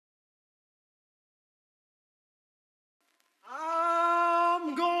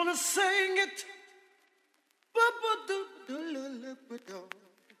gonna sing it.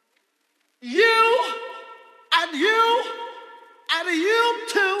 You and you and you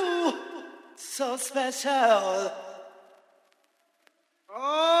too, so special.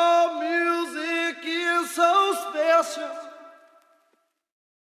 Oh, music is so special.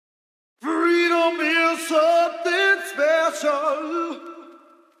 Freedom is something special.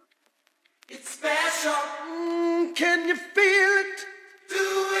 It's special. Can you feel it? Do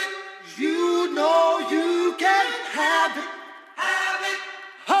it. You know you can have it. Have it.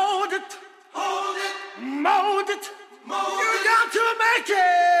 Hold it. Hold it. Mold it. Mold you it. Got to make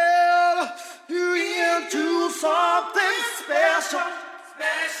it. You're into something special.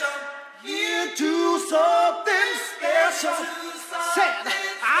 Special. Into something special. Said,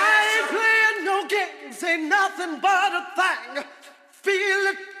 I ain't playing no games. Ain't nothing but a thing. Feel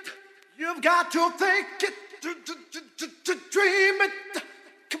it. You've got to think it. To dream it.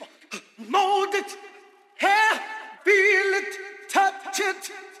 Come on. Mold it. Yeah. Feel it. Touch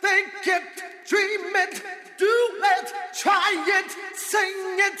it. Think it. Dream it. Do it. Try it.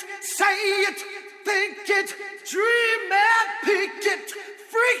 Sing it. Say it. Think it. Dream it. Pick it.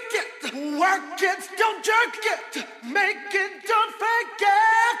 Freak it, work it, don't jerk it, make it, don't fake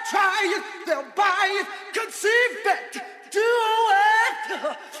it, try it, they'll buy it, conceive it, do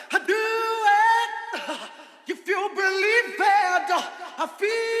it, if you believe it, I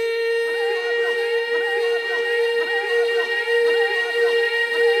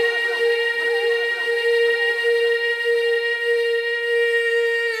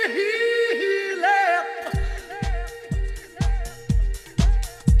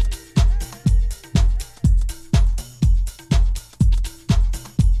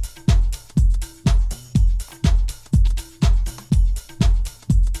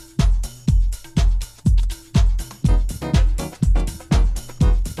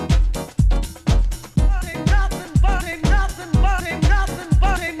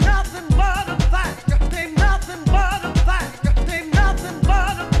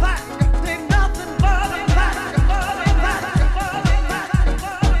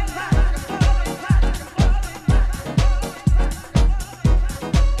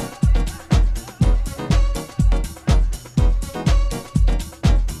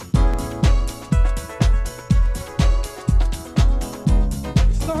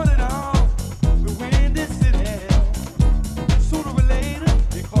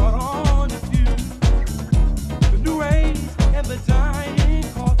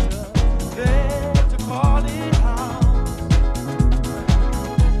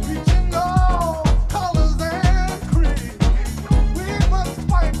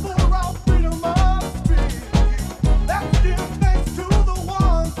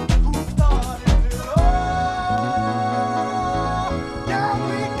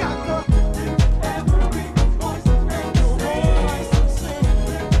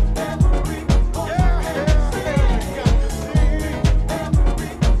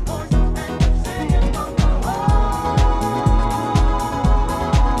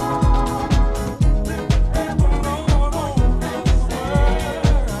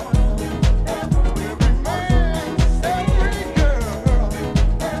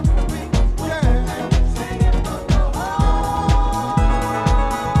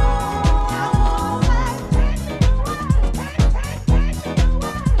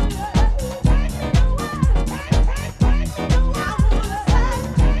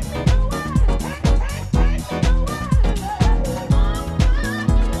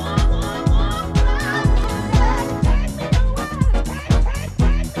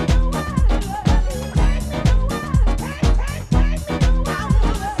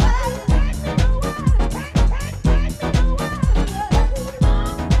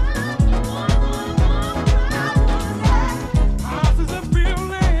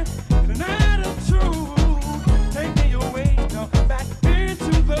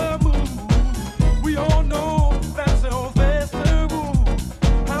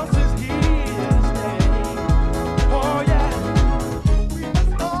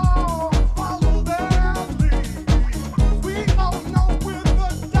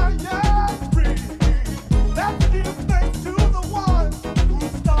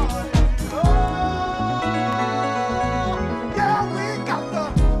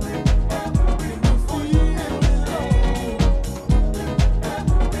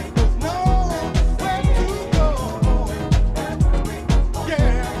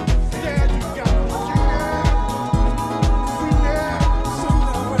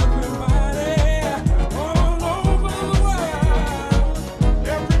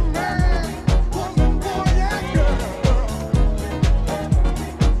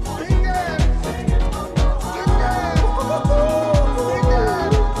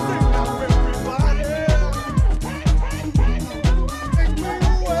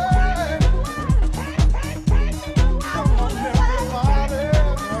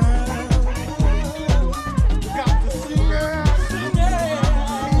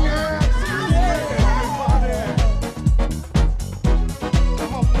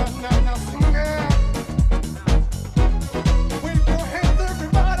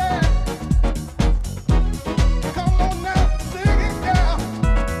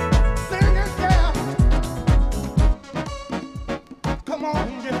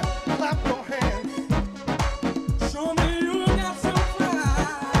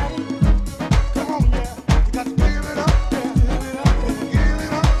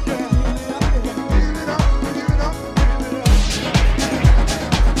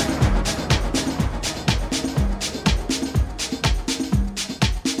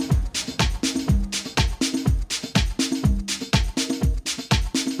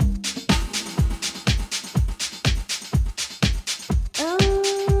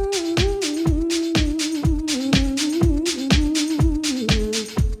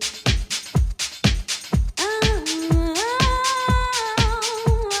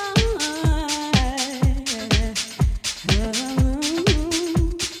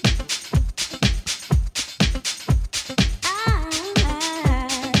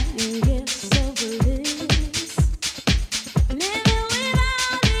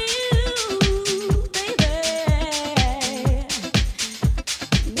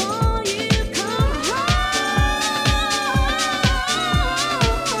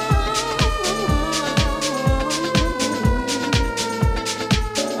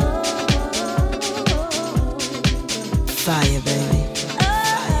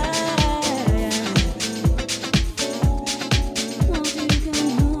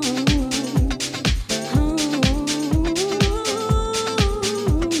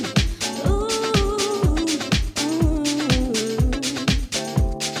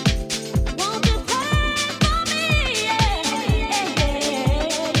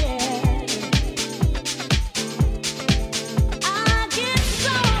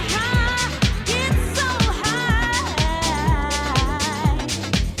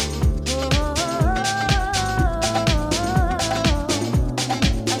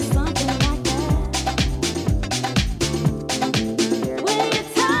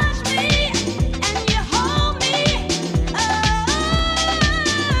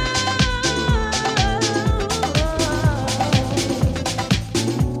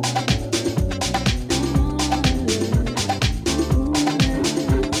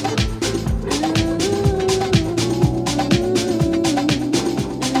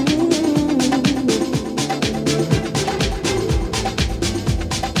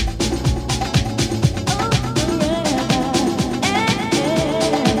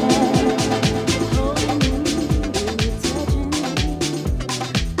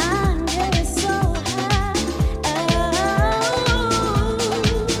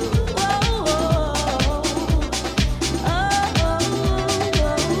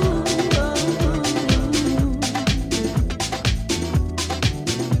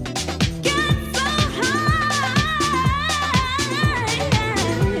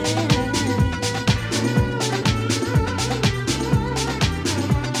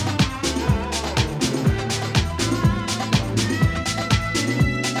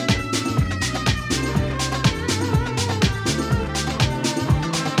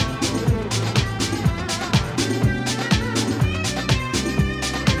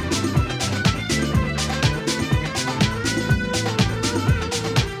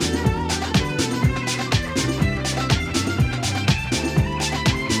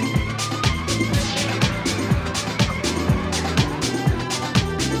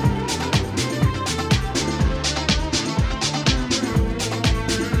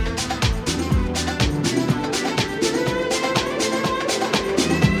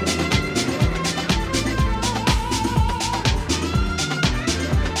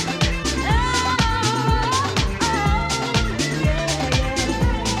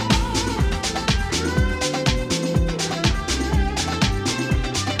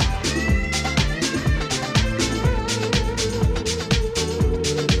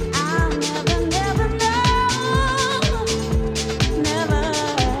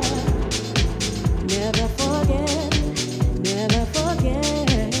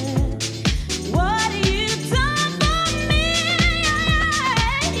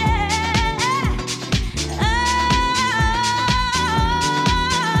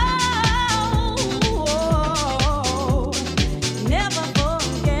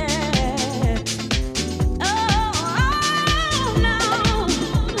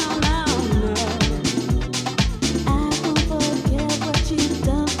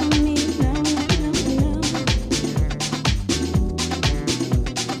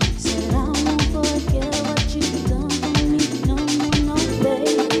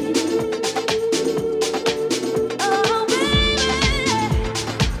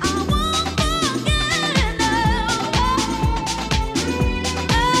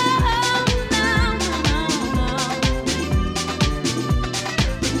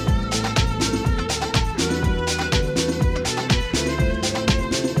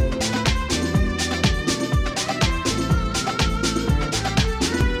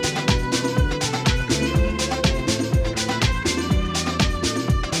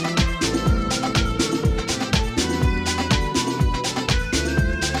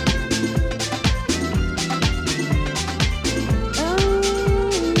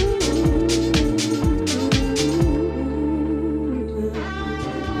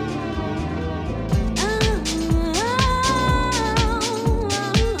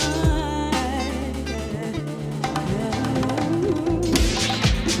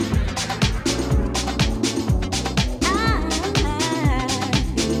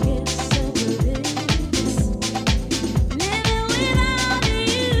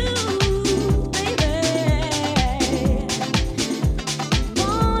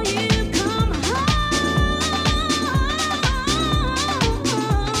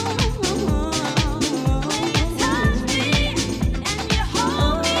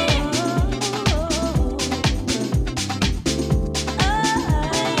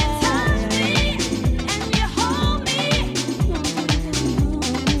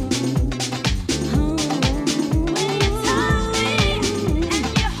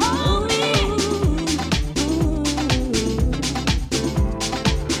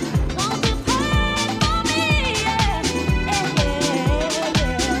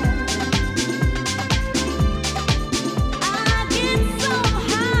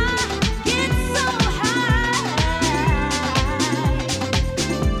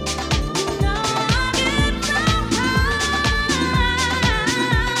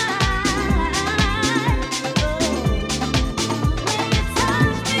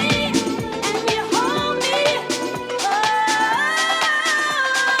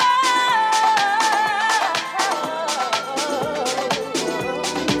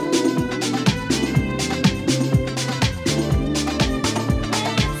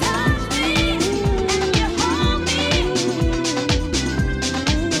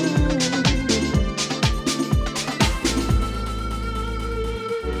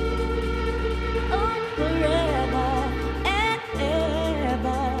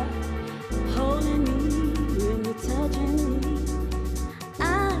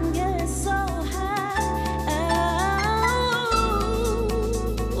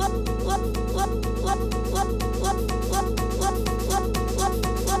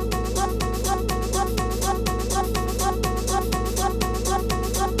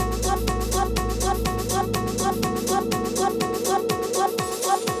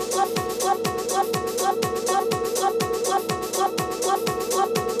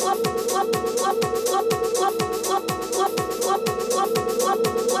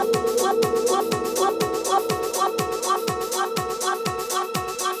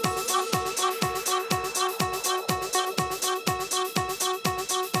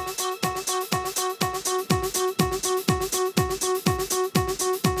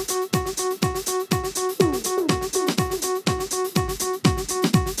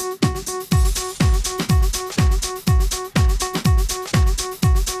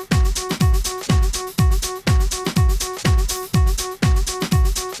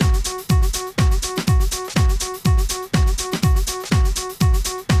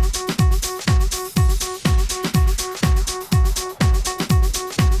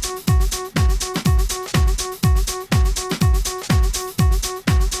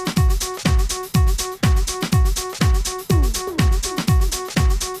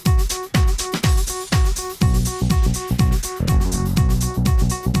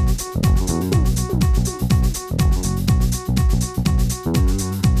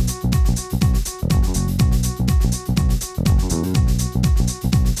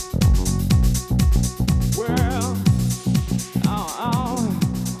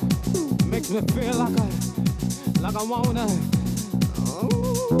me feel like I wanna,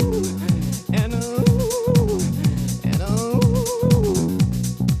 ooh, and ooh, and ooh.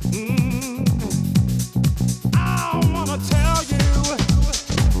 I wanna tell you,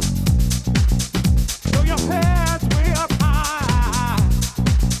 throw your heads way up high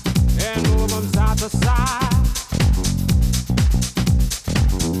and move them side to side.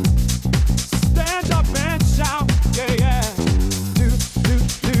 Stand up and shout, yeah, yeah.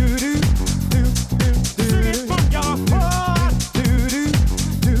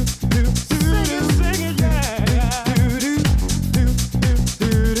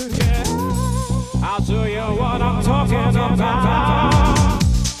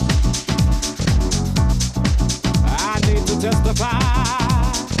 Testify.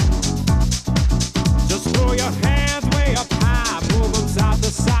 Just throw your hands way up high, move them side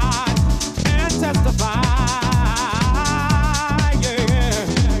to side, and testify. Yeah, yeah.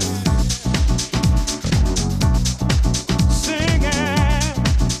 Sing it.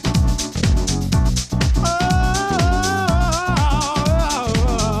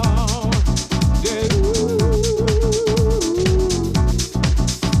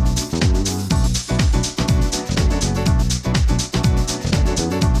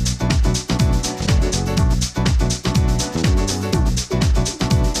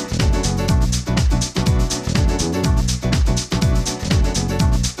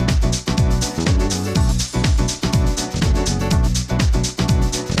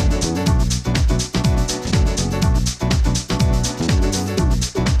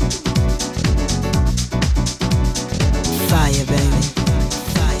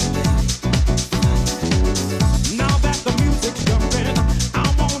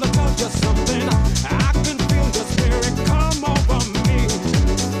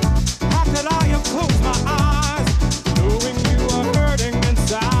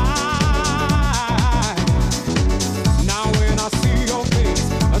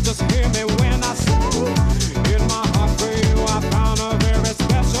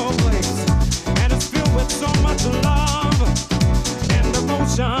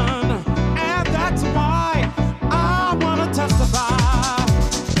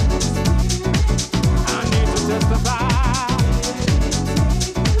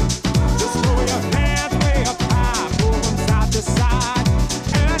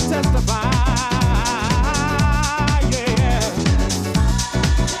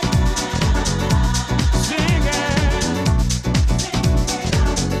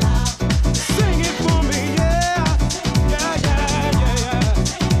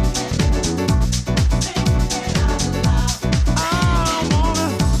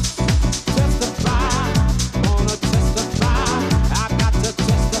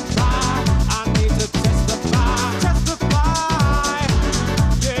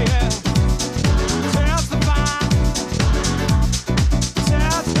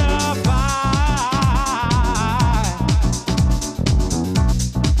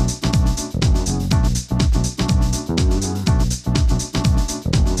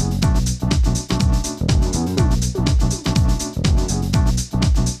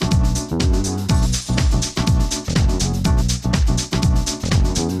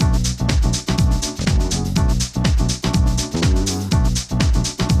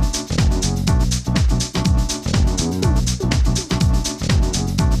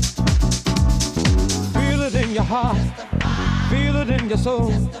 Feel it in your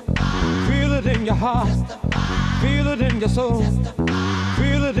soul. Feel it in your heart. Feel it in your soul.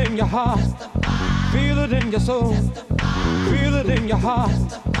 Feel it in your heart. Feel it in your soul. Feel it in your heart.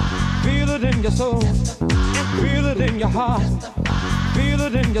 Feel it in your soul. Feel it in your heart. Feel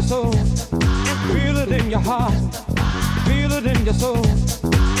it in your soul. Feel it in your heart. Feel it in your soul.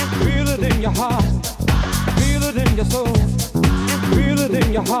 Feel it in your heart. Feel it in your soul. Feel it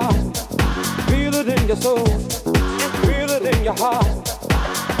in your heart. Feel it in your soul. Feel it in your heart.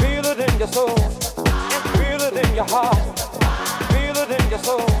 Feel it in your soul. Feel it in your heart. Feel it in your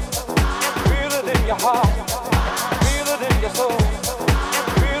soul. Feel it in your heart. Feel it in your soul. Feel it in your heart. Feel it in your soul.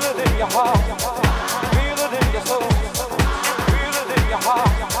 Feel it in your heart. Feel it in your soul. Feel it in your heart.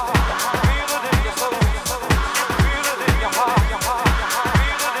 Feel it in your soul. Feel it in your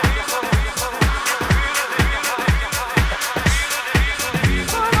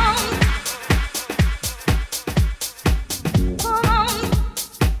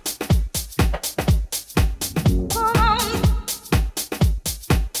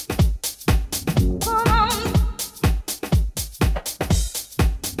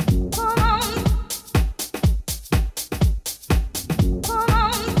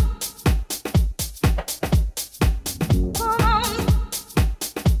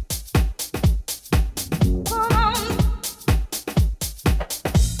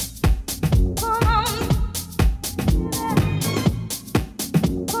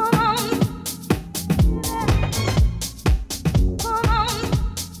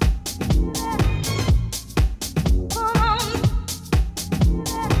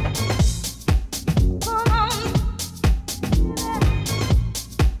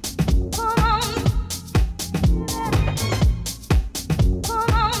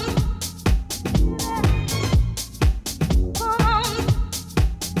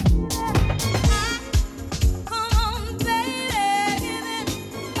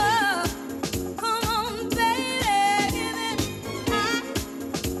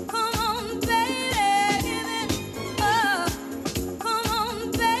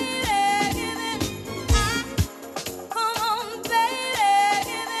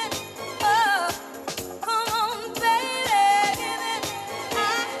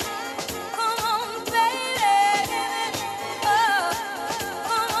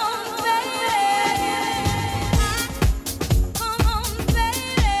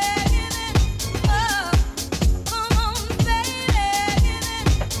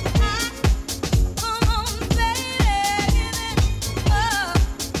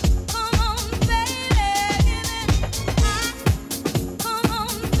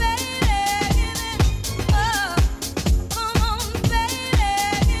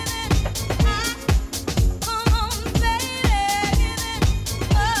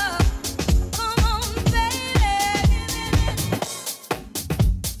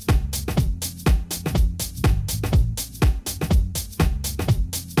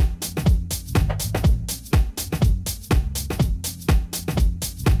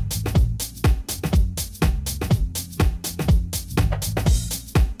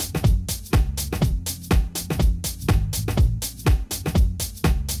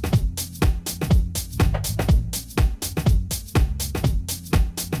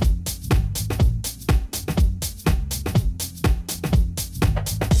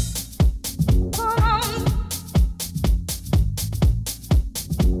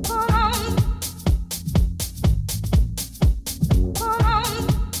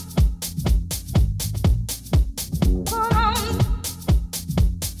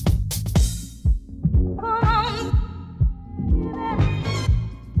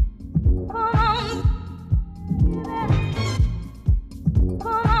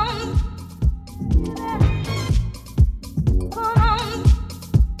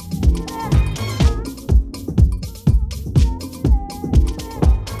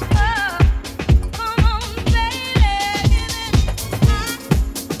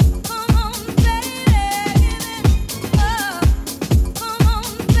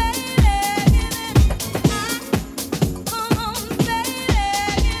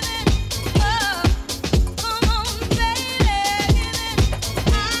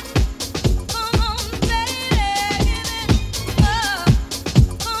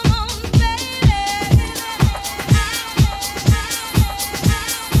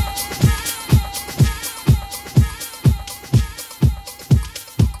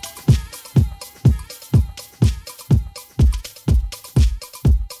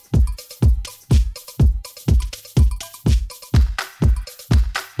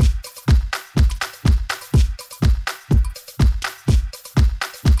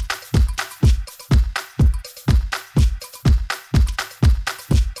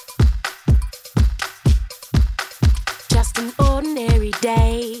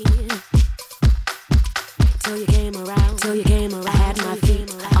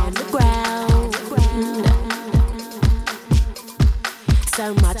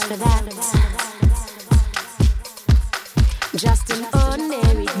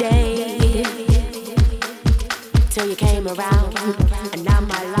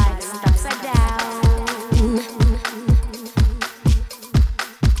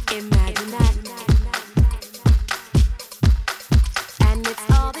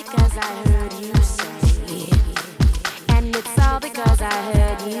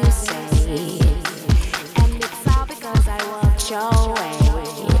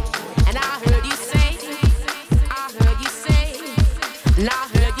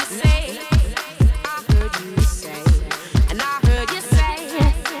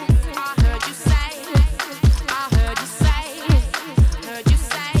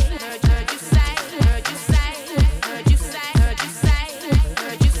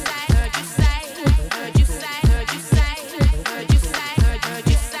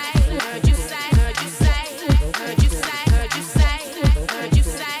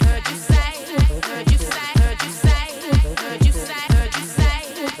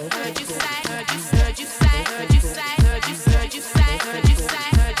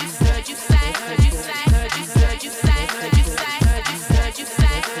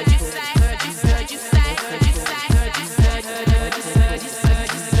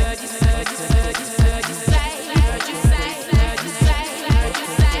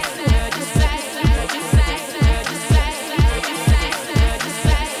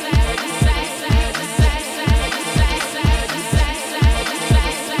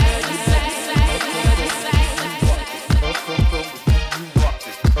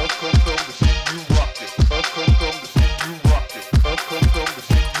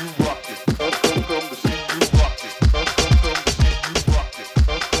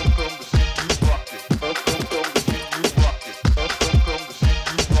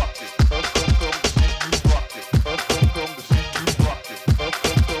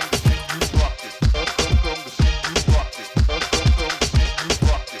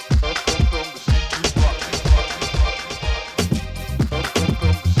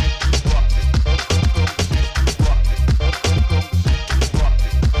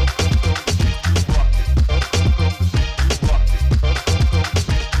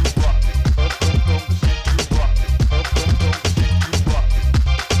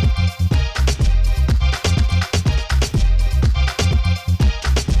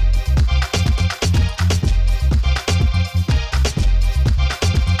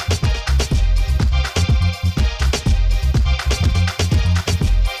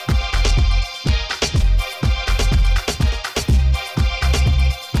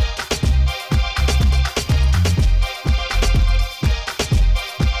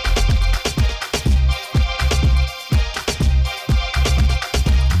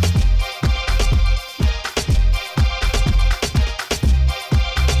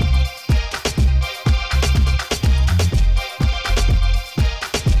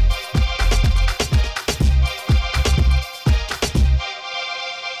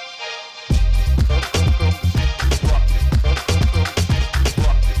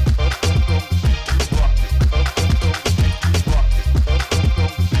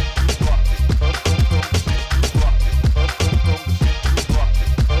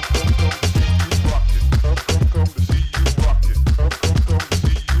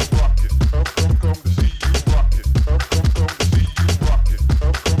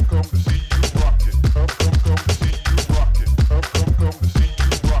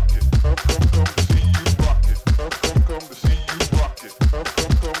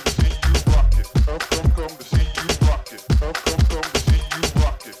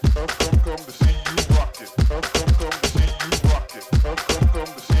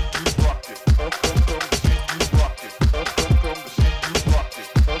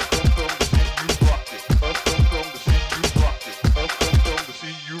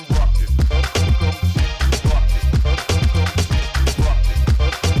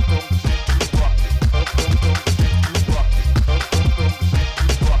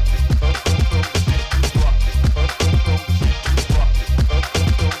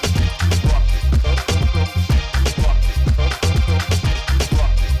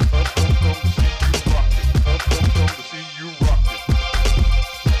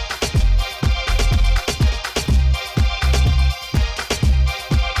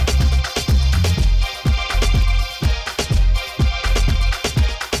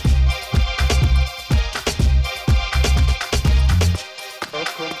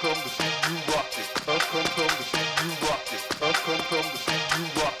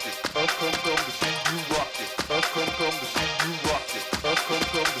come to see you rock it.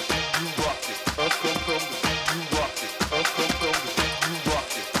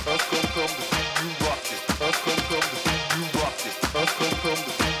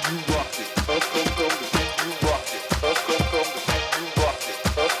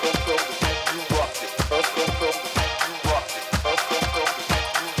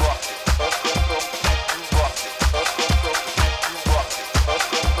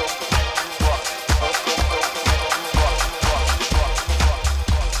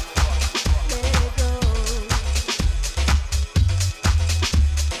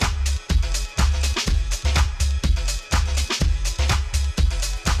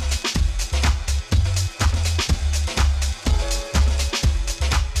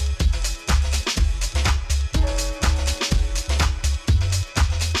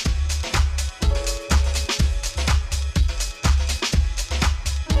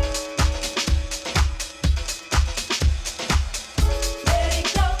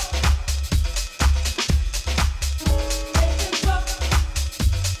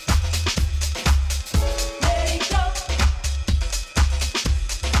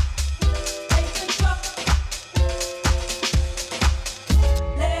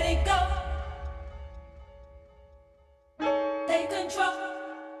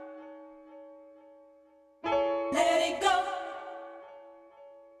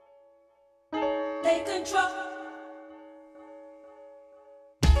 Take control.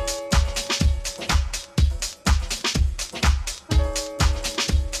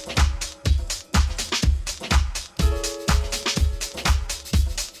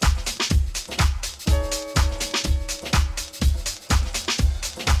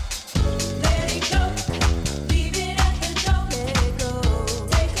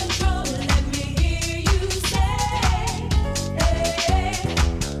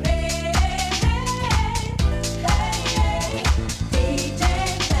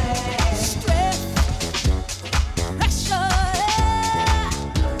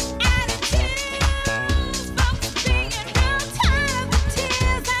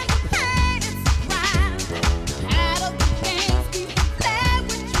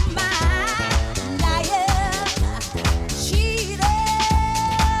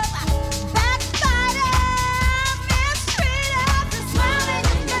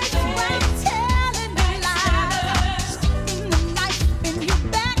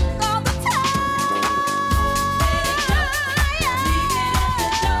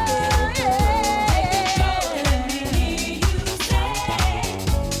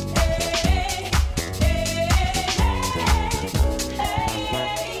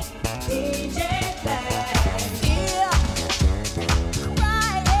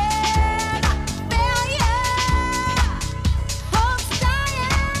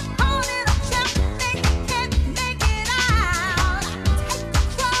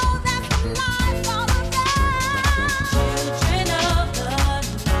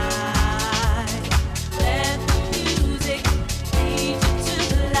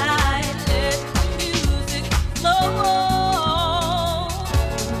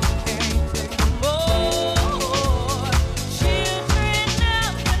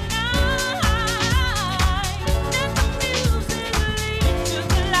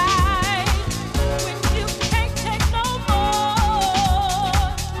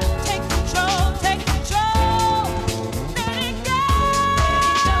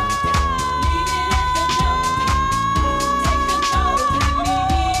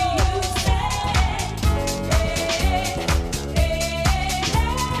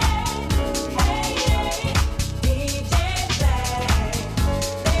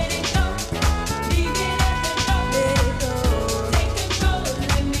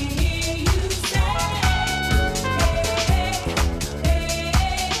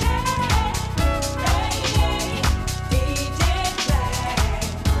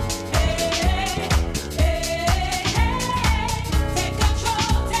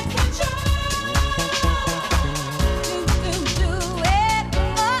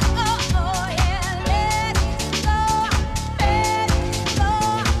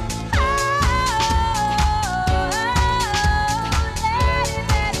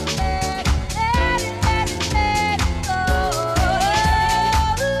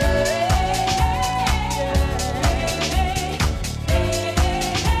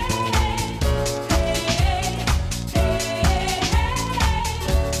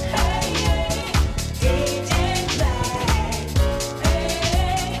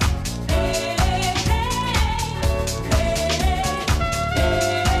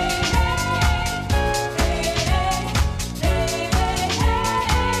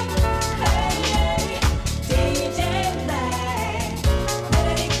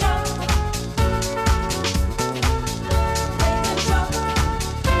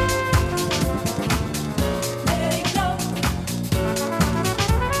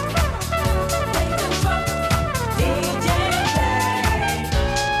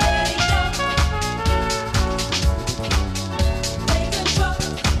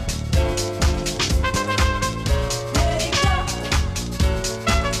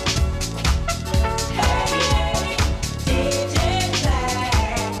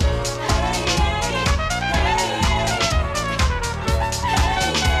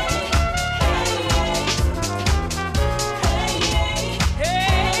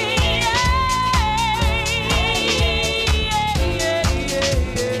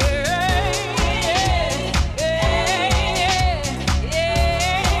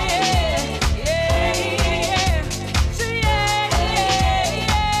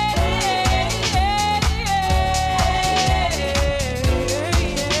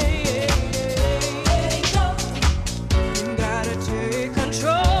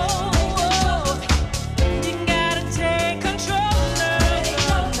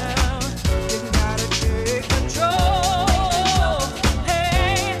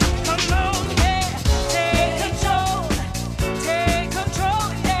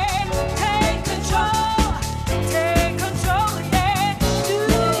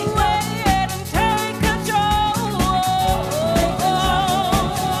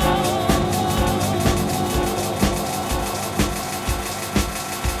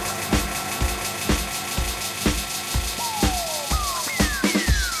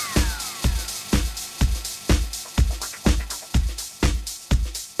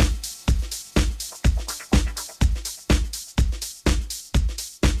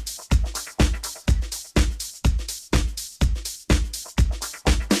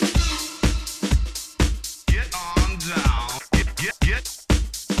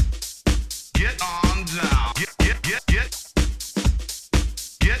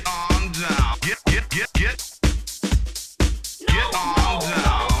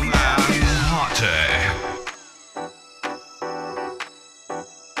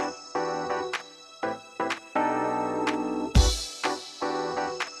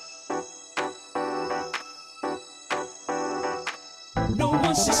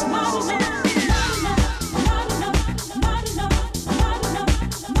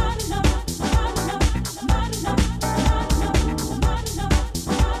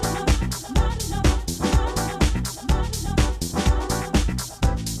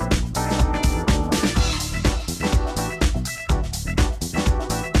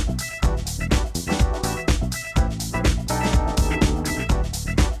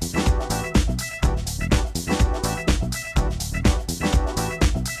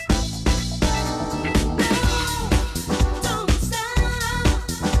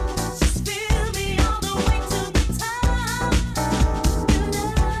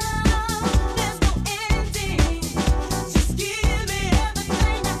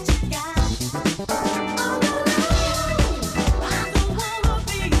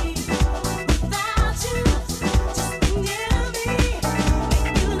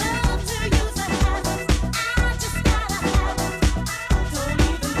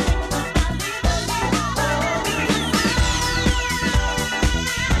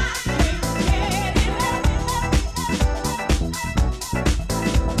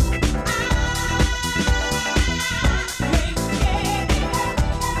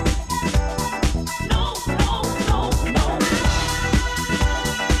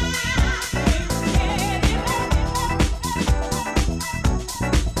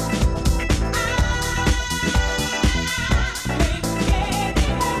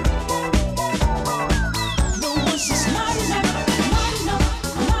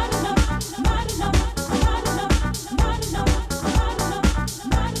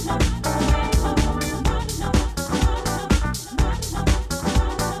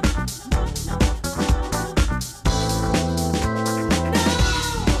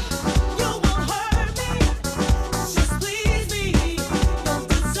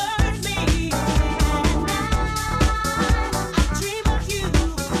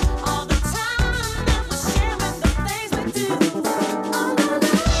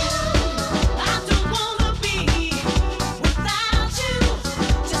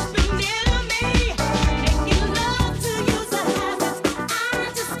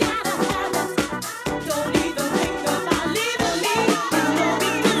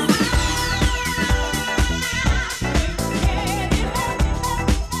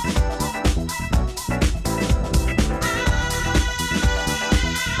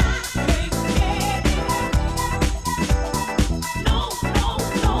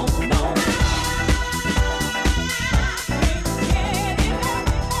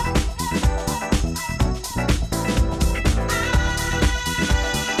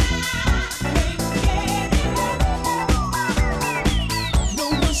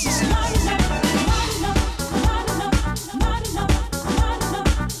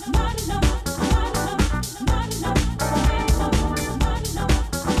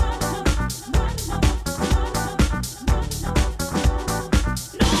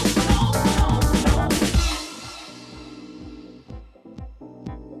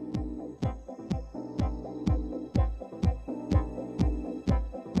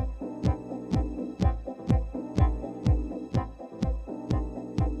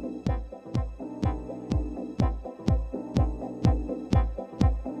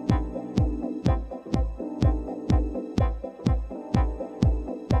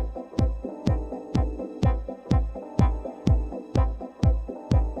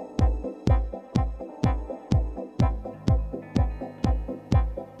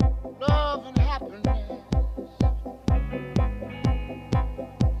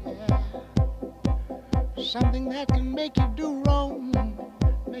 Something that can make you do wrong,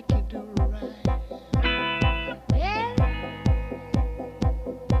 make you do right. Yeah.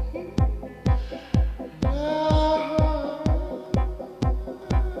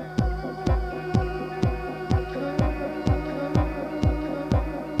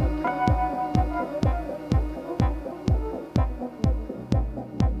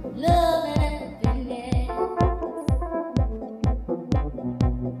 Love and happiness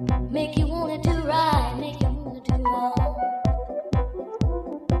make you wanna do right, make you wanna do wrong,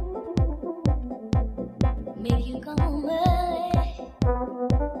 make you come early,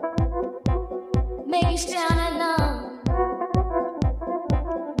 make you stand alone.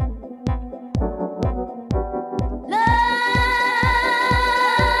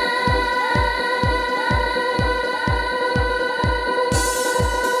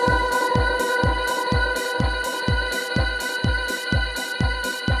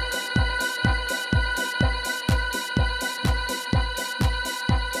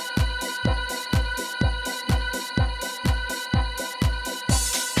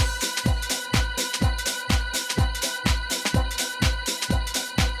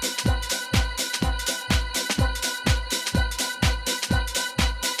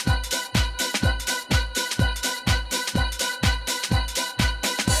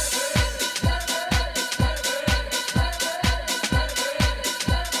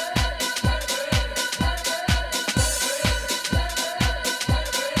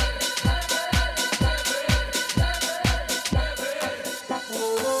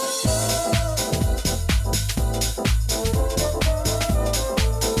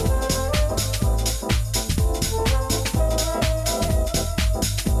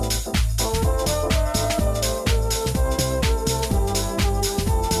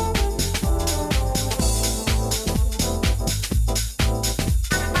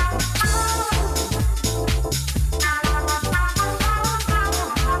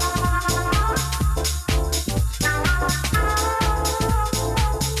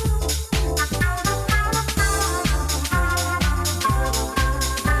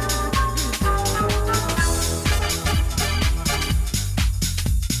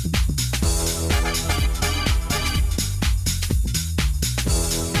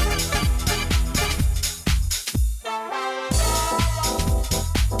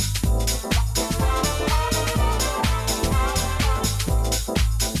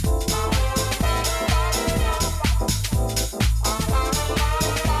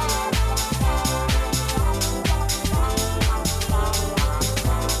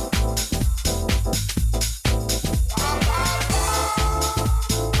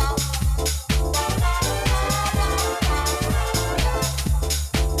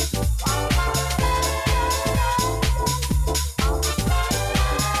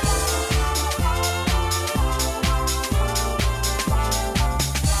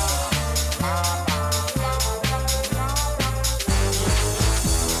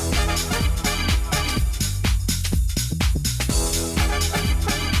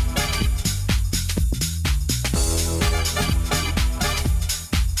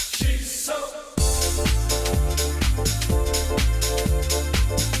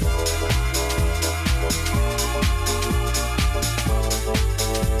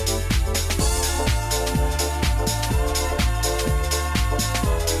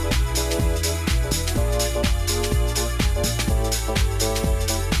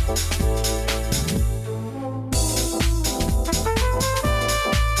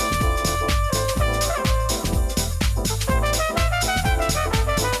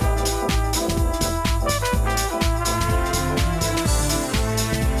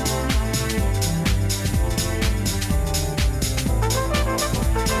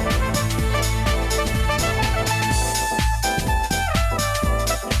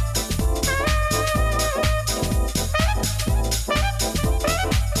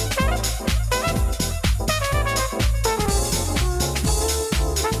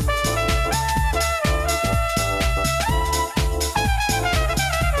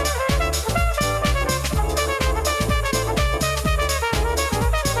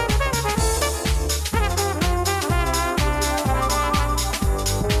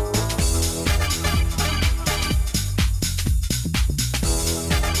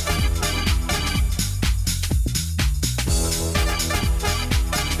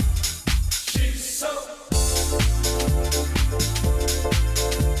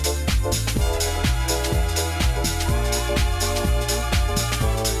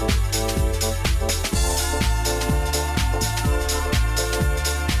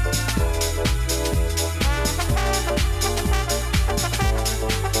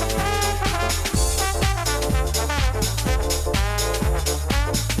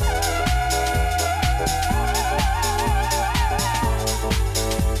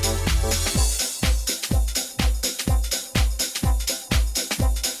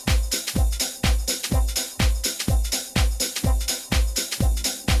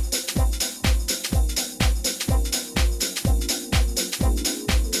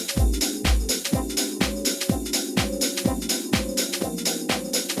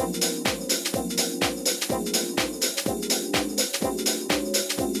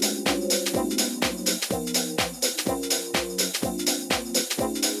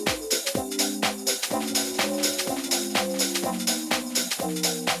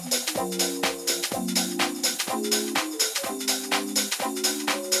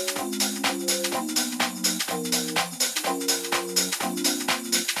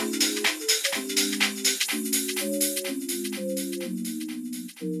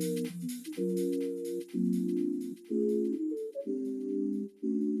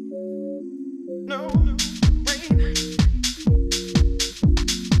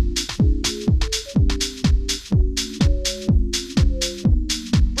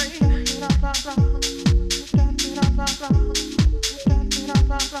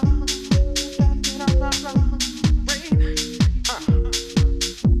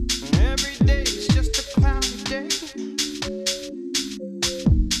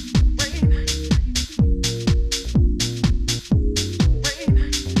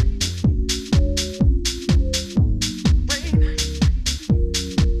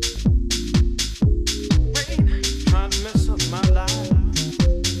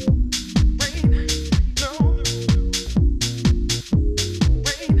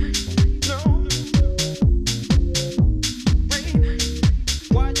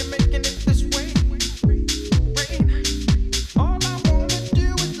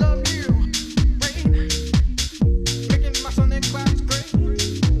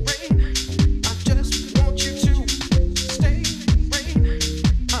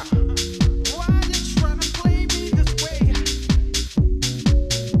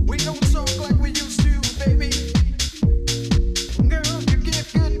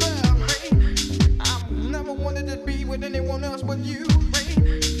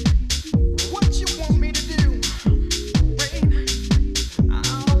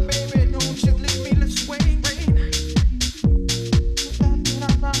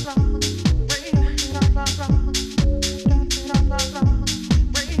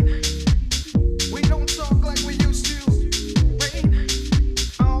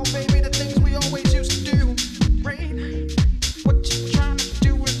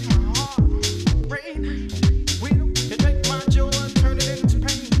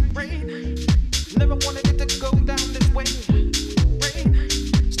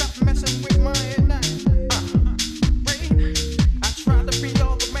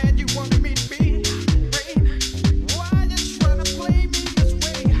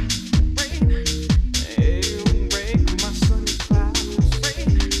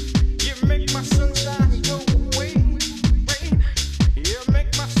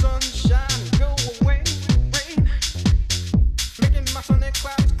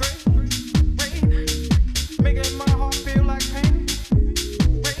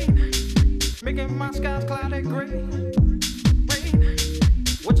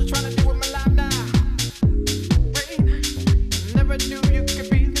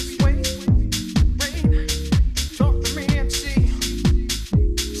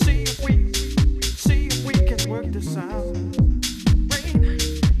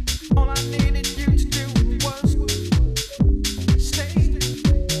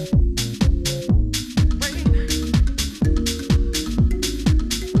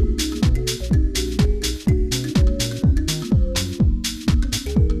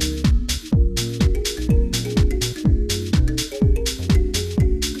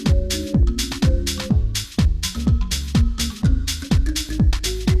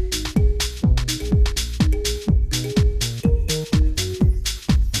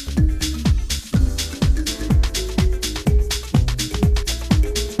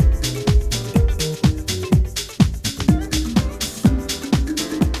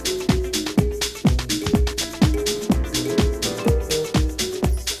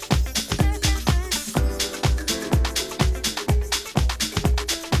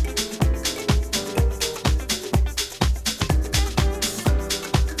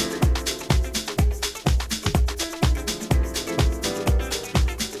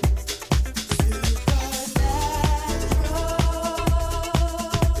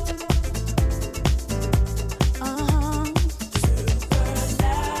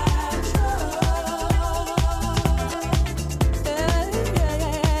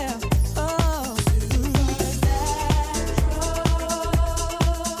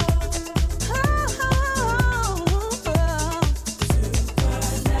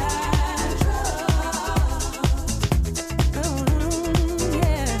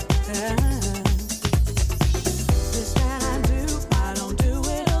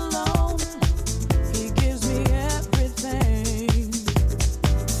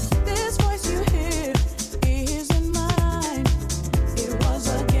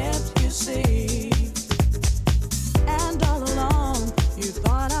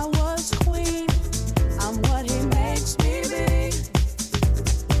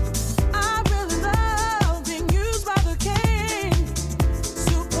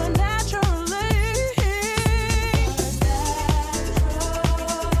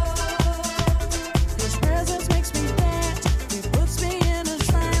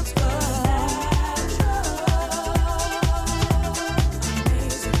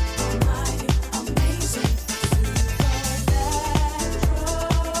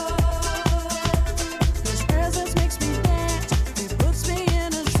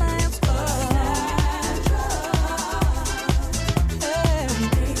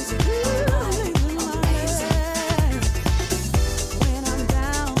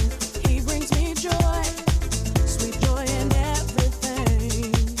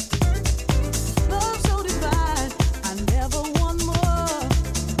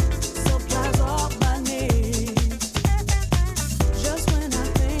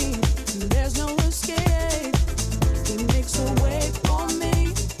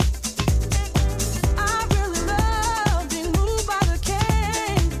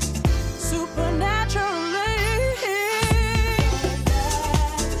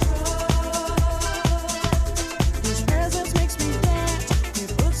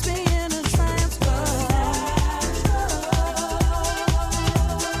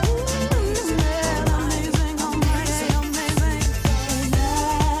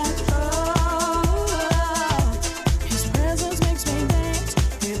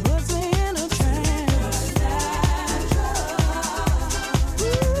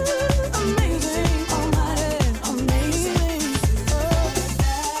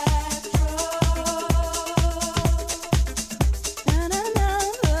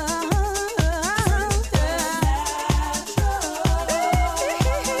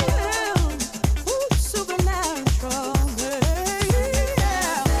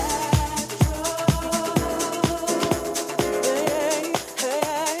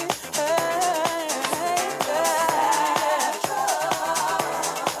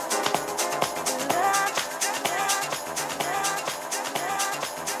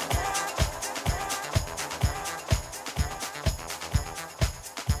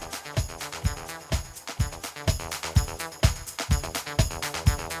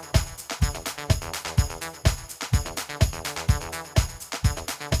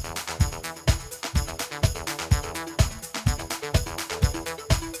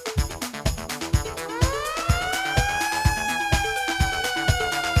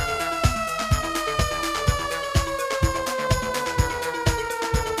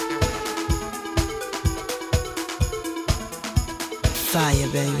 Fire,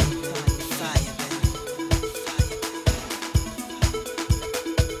 baby.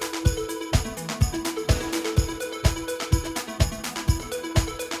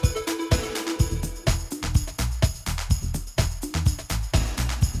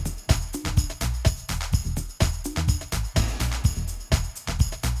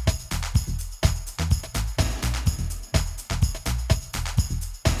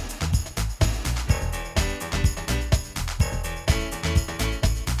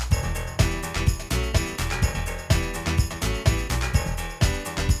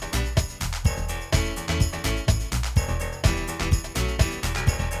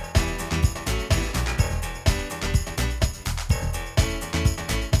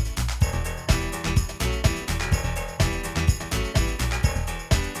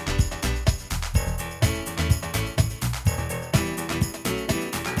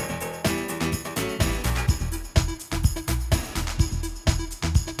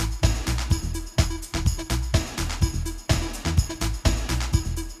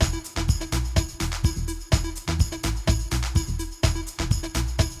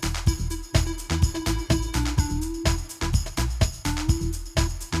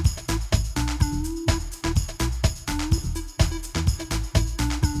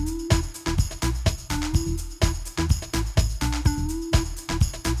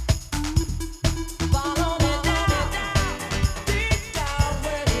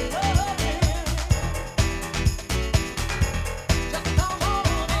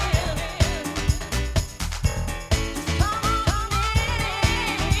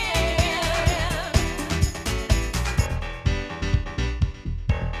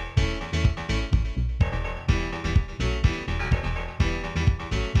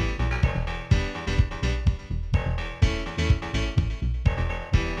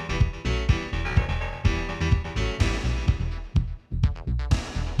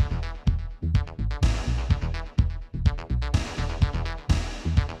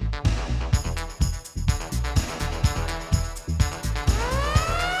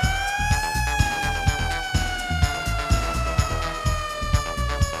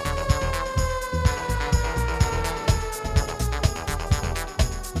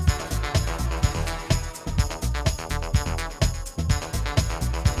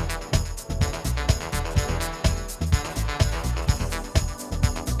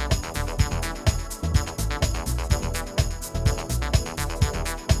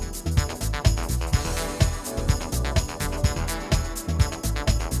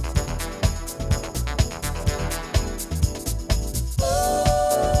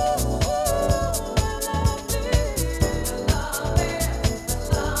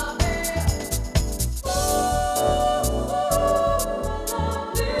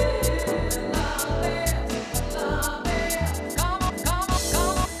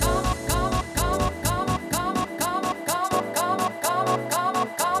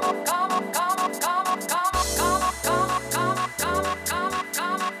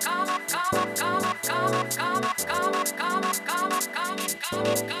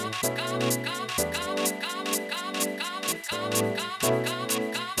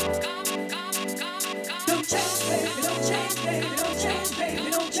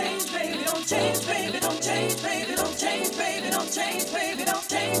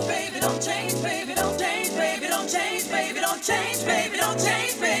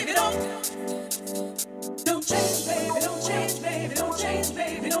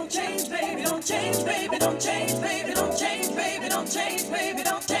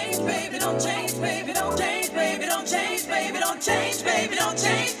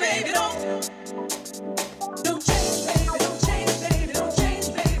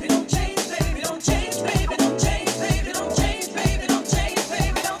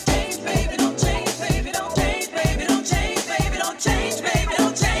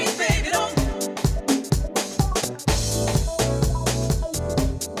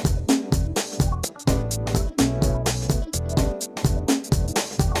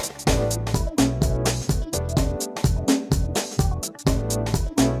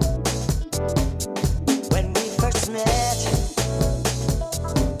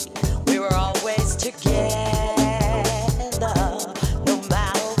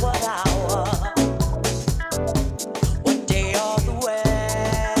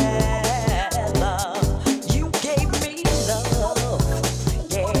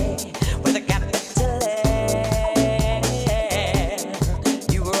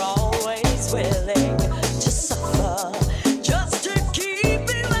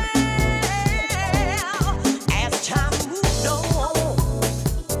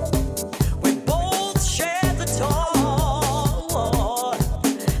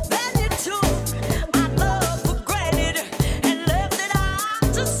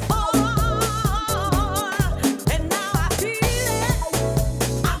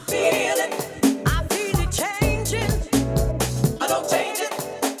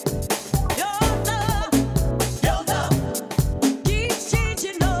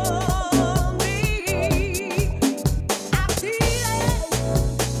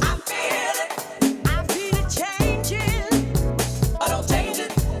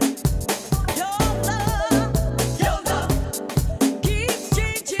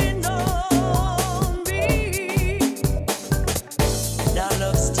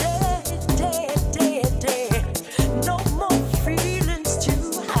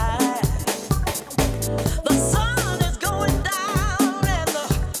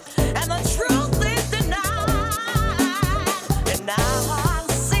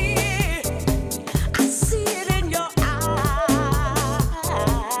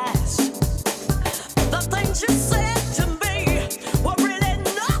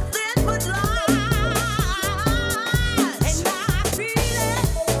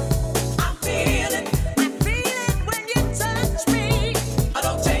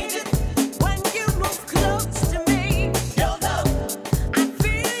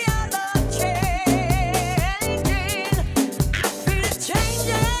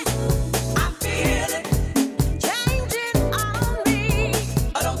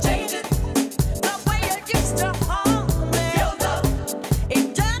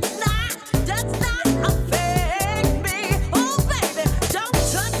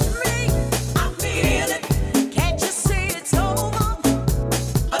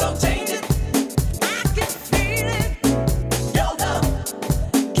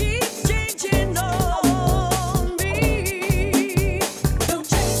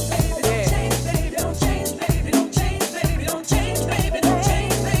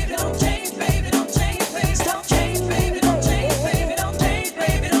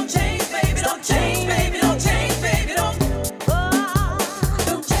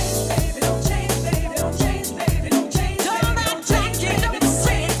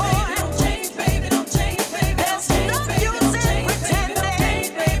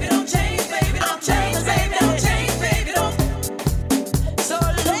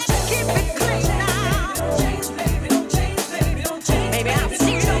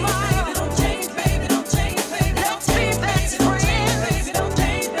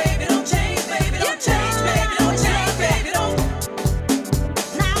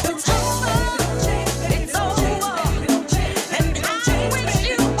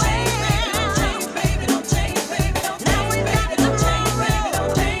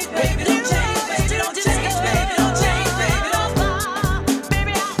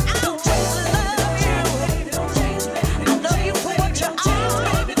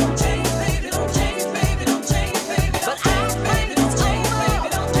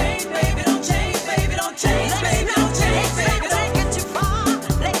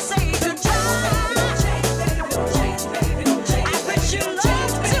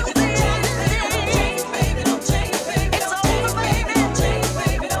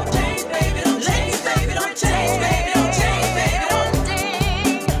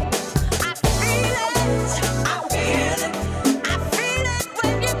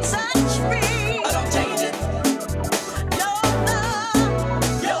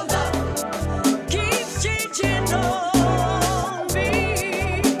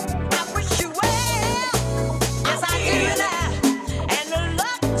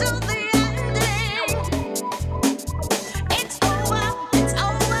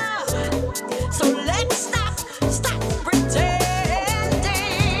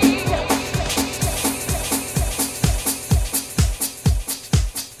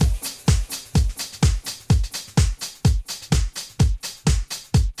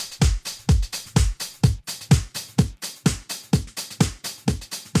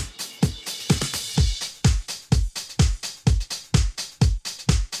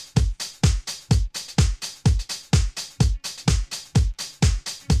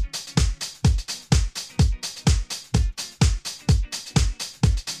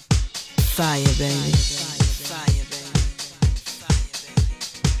 Fire, baby.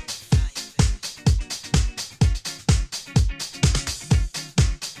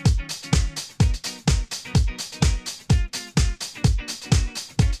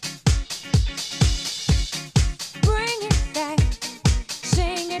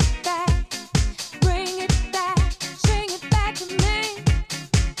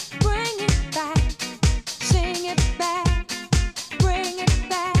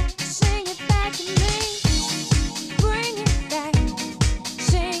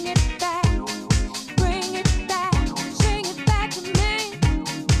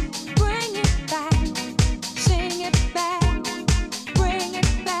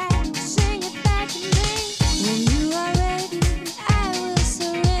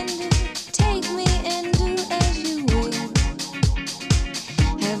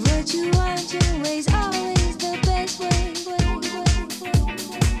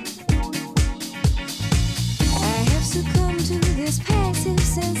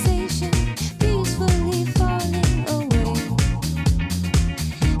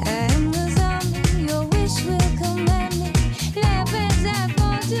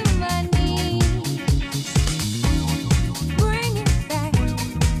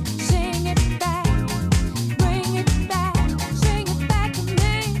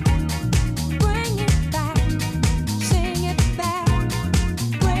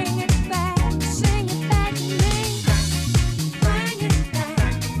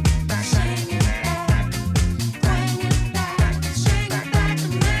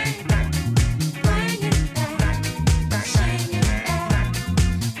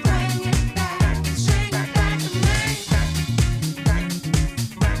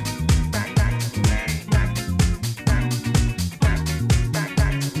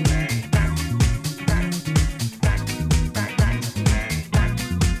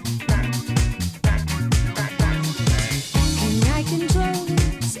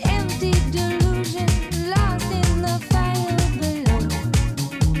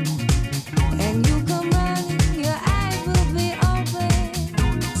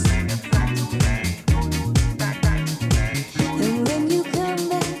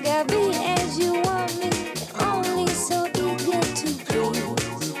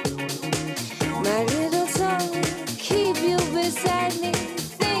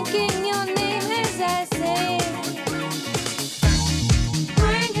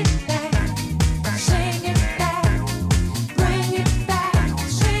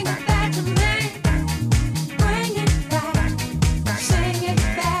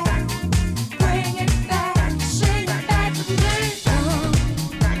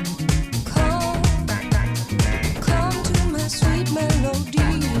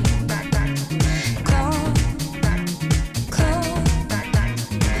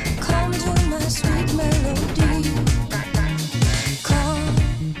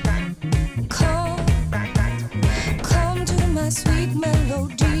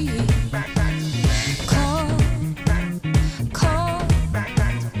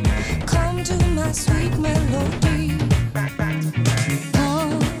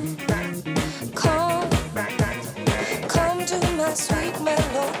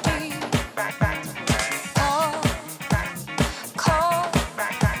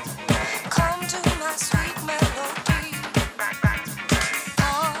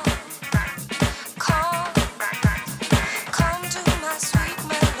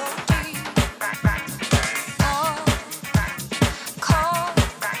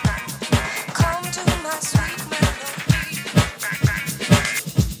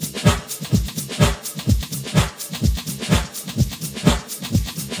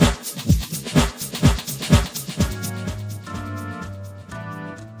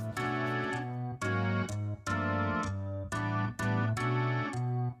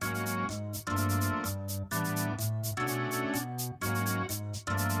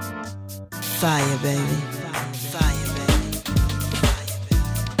 Fire, baby.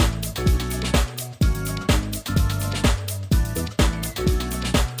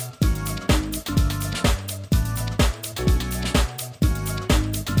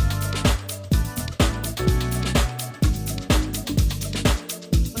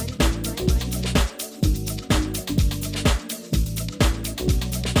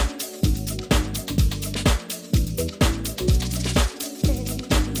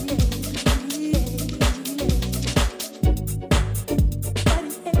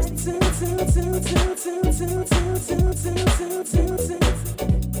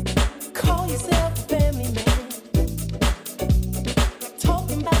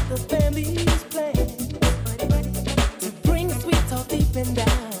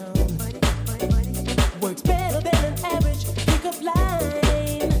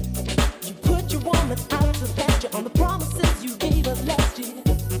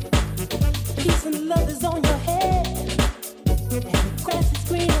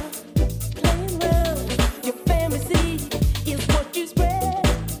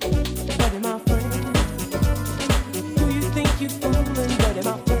 buddy, my friend. Who you think you fooling, buddy,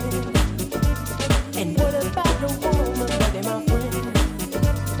 my friend? And what about the woman, buddy, my friend?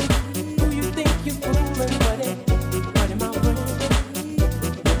 Who you think you fooling, buddy, buddy, my friend?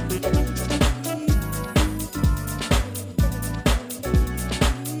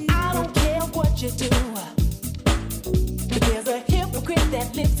 I don't care what you do, but there's a hypocrite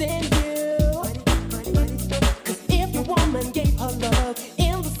that lives in you. 'Cause if your woman gave her love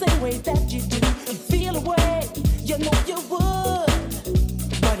in the same way that you do, you feel away, you know you would,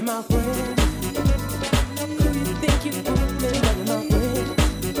 buddy, my friend. Who you think you fooling, buddy, my friend?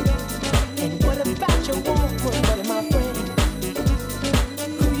 And what about your woman, buddy, my friend?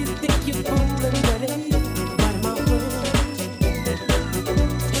 Who you think you fooling, buddy, buddy, my friend?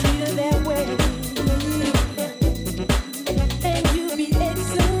 Treat her that way, and you be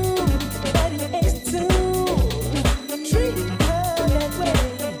exhumed, buddy, exhumed. Treat her that way,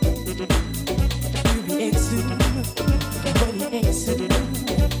 you be exhumed, buddy, exhumed.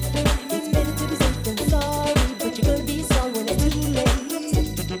 It's better to be safe than sorry, but you're gonna be sorry when it's too late,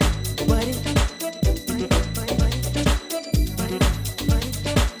 buddy.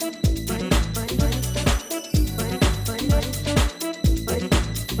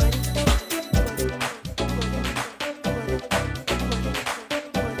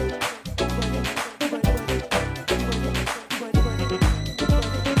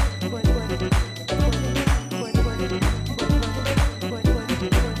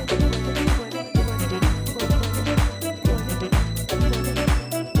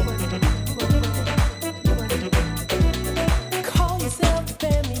 Call yourself a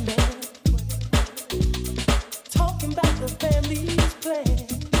family man, talking about the family's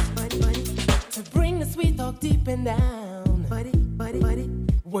plans to bring the sweet talk deep and down.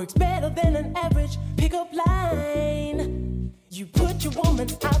 Works better than an average pickup line. You put your woman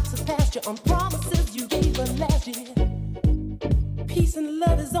out to pasture on promises you gave her last year. Peace and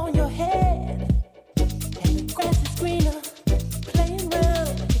love is on your head, and the grass is greener. Playing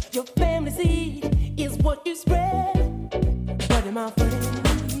round your family seed is what you spread, buddy, my friend.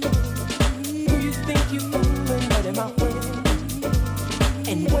 Who you think you fooling, buddy, my friend?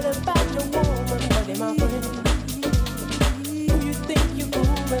 And what about your woman, buddy, my friend? Who you think you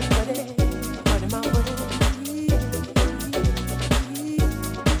fooling, buddy, buddy, my friend?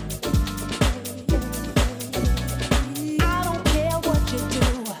 I don't care what you do,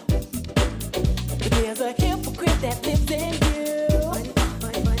 but there's a hypocrite that lives in you.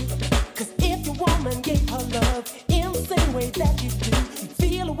 'Cause if your woman gave her love in the same way that you do, you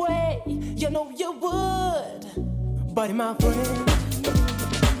feel away, you know you would, buddy, my friend.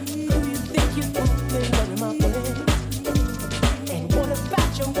 Who you think you fooling, buddy, my friend? And what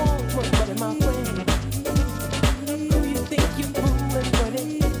about your woman, buddy, my friend? Who you think you fooling, buddy,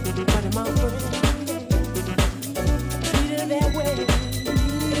 buddy, my friend? Treat her that way,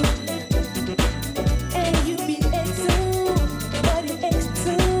 and you be exhumed, buddy,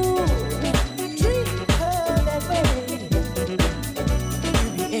 exhumed. Treat her that way, you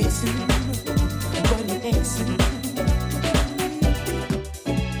be exhumed, buddy, exhumed.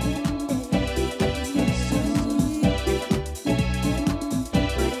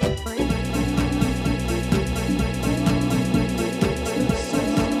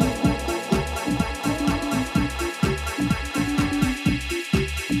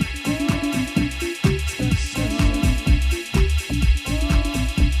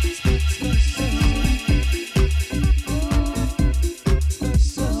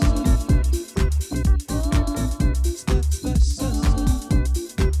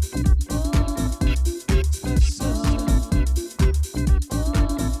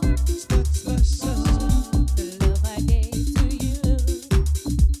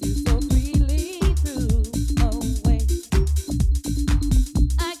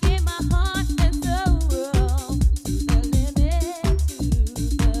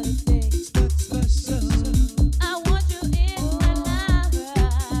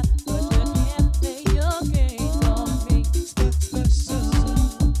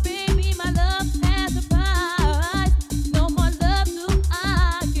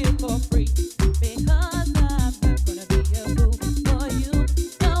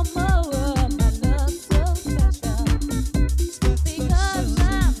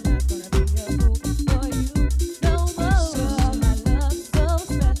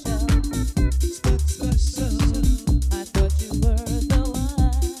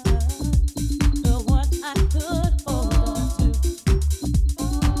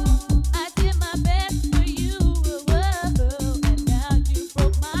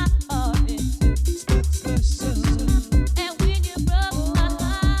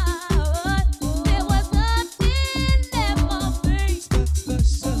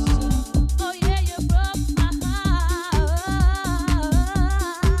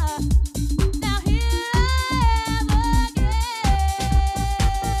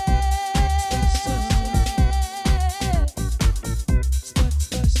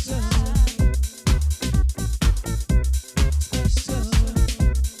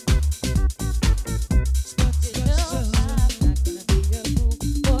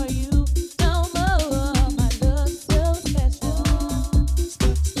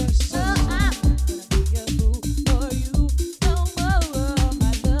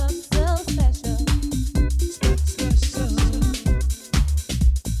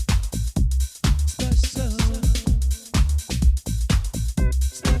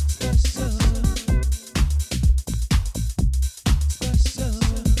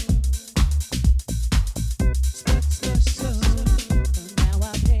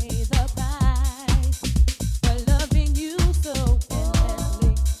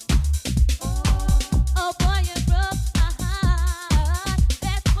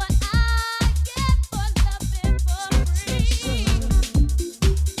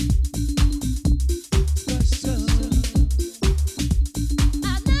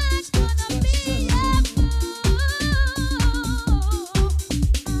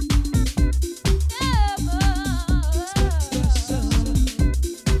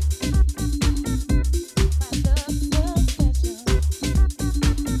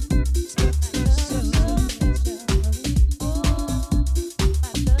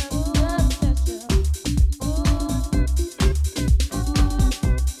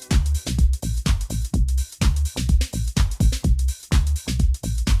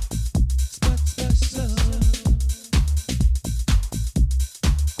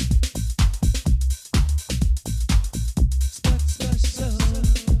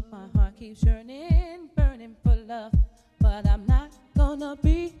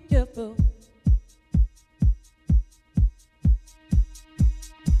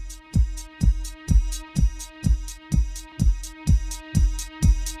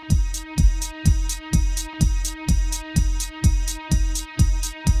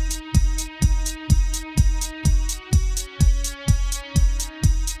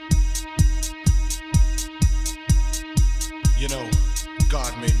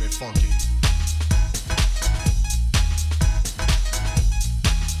 God made me funky.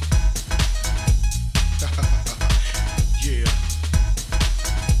 Yeah.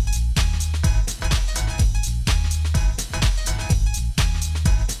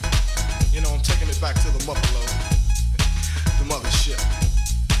 You know, I'm taking it back to the motherlode, the mothership.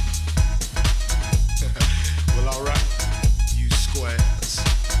 Well, alright, you squares.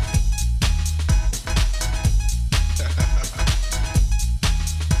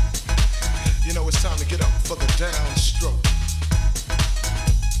 You know, it's time to get up for the downstroke.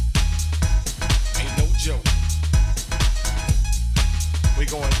 Ain't no joke. We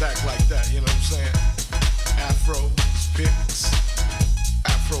going back like that, you know what I'm saying? Afros, picks,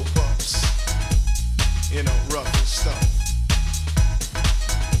 afro puffs, you know, rough and stuff.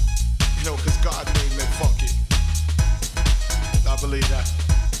 You know, cause God made me funky. I believe that.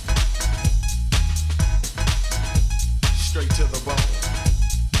 Straight to the bone.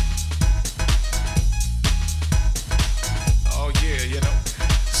 Oh yeah, you know,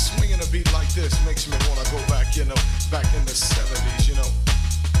 swinging a beat like this makes me wanna go back, you know, back in the 70s, you know.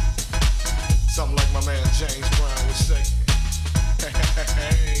 Something like my man James Brown would say.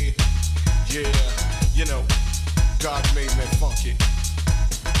 Hey, yeah, you know, God made me funky.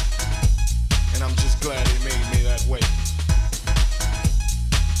 And I'm just glad he made me that way.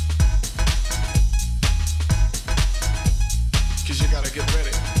 Cause you gotta get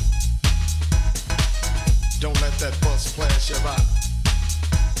ready. Don't let that bus flash you by.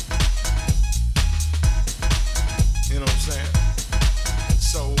 You know what I'm saying?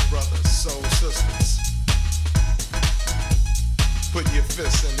 Soul brothers, soul sisters. Put your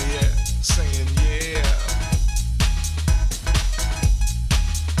fists in the air, saying yeah.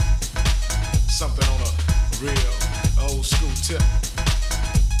 Something on a real old school tip.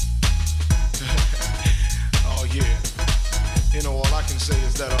 Oh yeah. You know, all I can say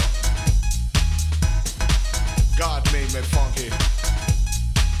is that God made me funky.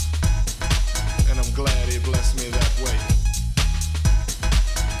 And I'm glad he blessed me that way.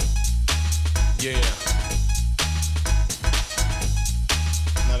 Yeah.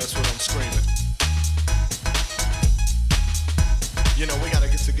 Now that's what I'm screaming. You know, we gotta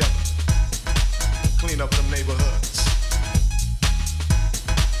get together. Clean up them neighborhoods.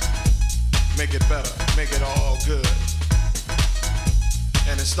 Make it better, make it all good.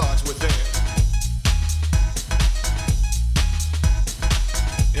 And it starts within.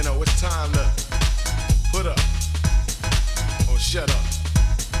 You know, it's time to put up or shut up.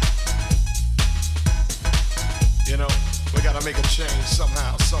 You know, we gotta make a change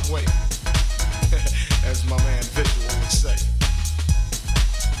somehow, some way. As my man Visual would say.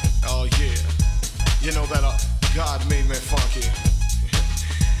 Oh yeah. You know that God made me funky.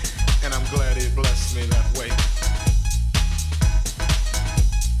 And I'm glad he blessed me that way.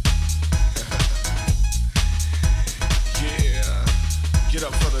 Yeah. Get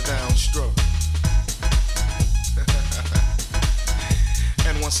up for the downstroke.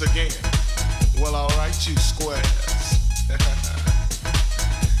 And once again, well, alright, you squares.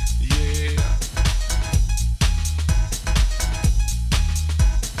 Yeah.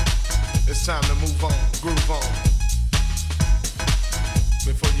 It's time to move on, groove on.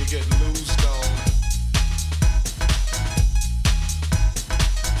 Before you get loosed on.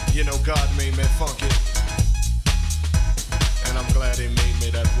 You know God made me funky. And I'm glad he made me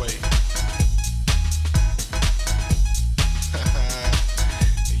that way.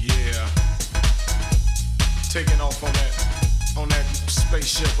 Yeah. Taking off on that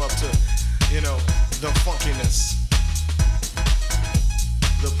spaceship up to, you know, the funkiness.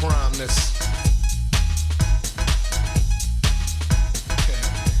 The primeness.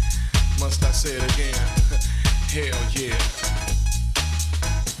 Must I say it again? Hell yeah.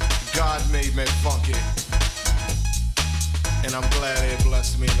 God made me funky. And I'm glad he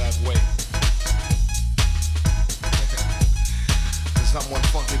blessed me that way. Cause I'm one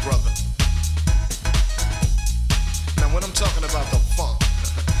funky brother. Now when I'm talking about the funk,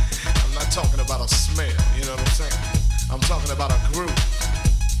 I'm not talking about a smell, you know what I'm saying? I'm talking about a groove.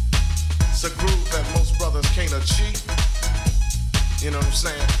 It's a groove that most brothers can't achieve. You know what I'm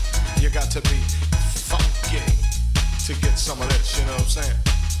saying? You got to be funky to get some of this, you know what I'm saying?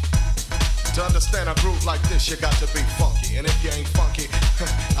 To understand a groove like this, you got to be funky. And if you ain't funky,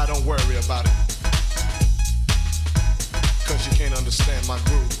 I don't worry about it. Cause you can't understand my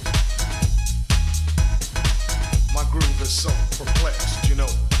groove. My groove is so perplexed, you know,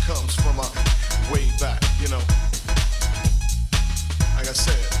 comes from a way back, you know. Like I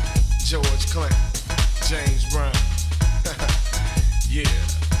said, George Clinton, James Brown. Yeah,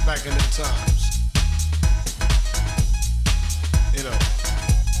 back in them times. You know.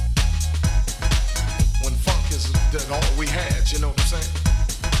 all we had, you know what I'm saying?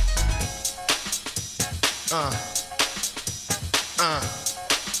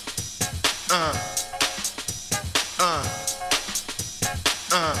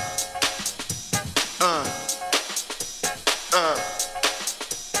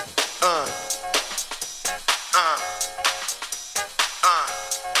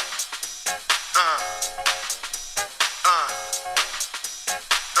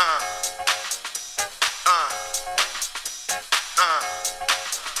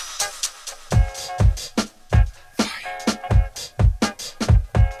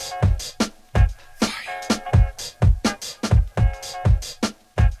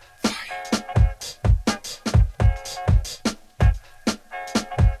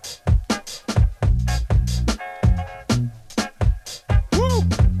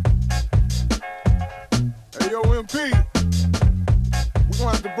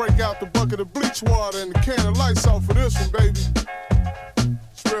 And the can of lights off for this one, baby.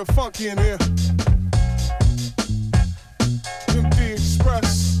 It's real funky in here. MD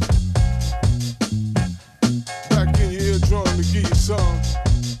Express. Back in your eardrum to give you some.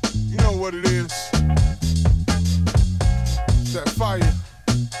 You know what it is. It's that fire.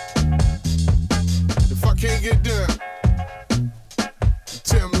 If I can't get down,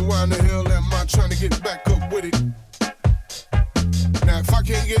 tell me why in the hell am I trying to get back up with it? Now if I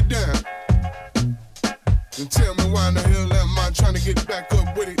can't get down, then tell me why in the hell am I trying to get back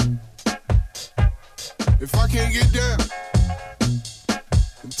up with it? If I can't get down,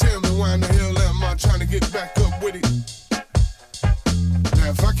 then tell me why in the hell am I trying to get back up with it? Now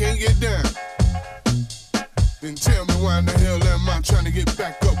if I can't get down, then tell me why in the hell am I trying to get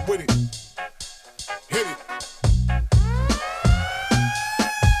back up with it? Hit it.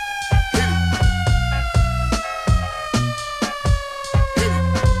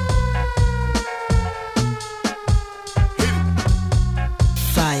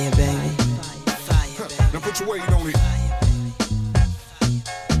 Put your weight on it.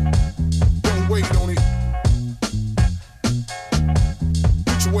 Don't wait on it.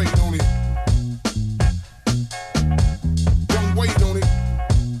 Put your weight on it. Don't wait on it.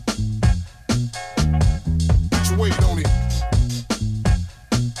 Put your weight on it.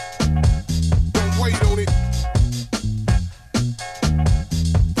 Don't wait on it.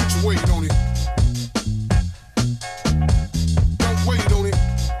 Put your weight on it. Don't wait on it.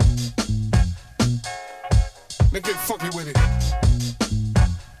 Now get funky with it.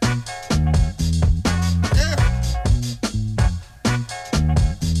 Yeah.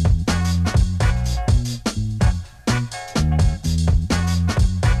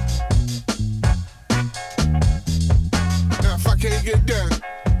 Now if I can't get down,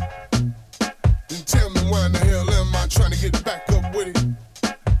 then tell me why in the hell am I trying to get back up with it?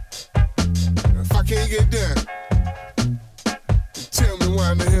 Now if I can't get down, then tell me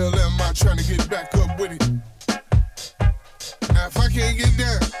why in the hell am I trying to get back up with it? Now if I can't get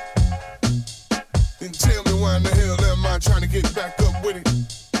down, then tell me why in the hell am I trying to get back up with it?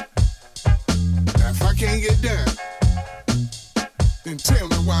 Now if I can't get down, then tell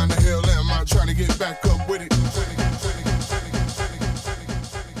me why in the hell am I trying to get back up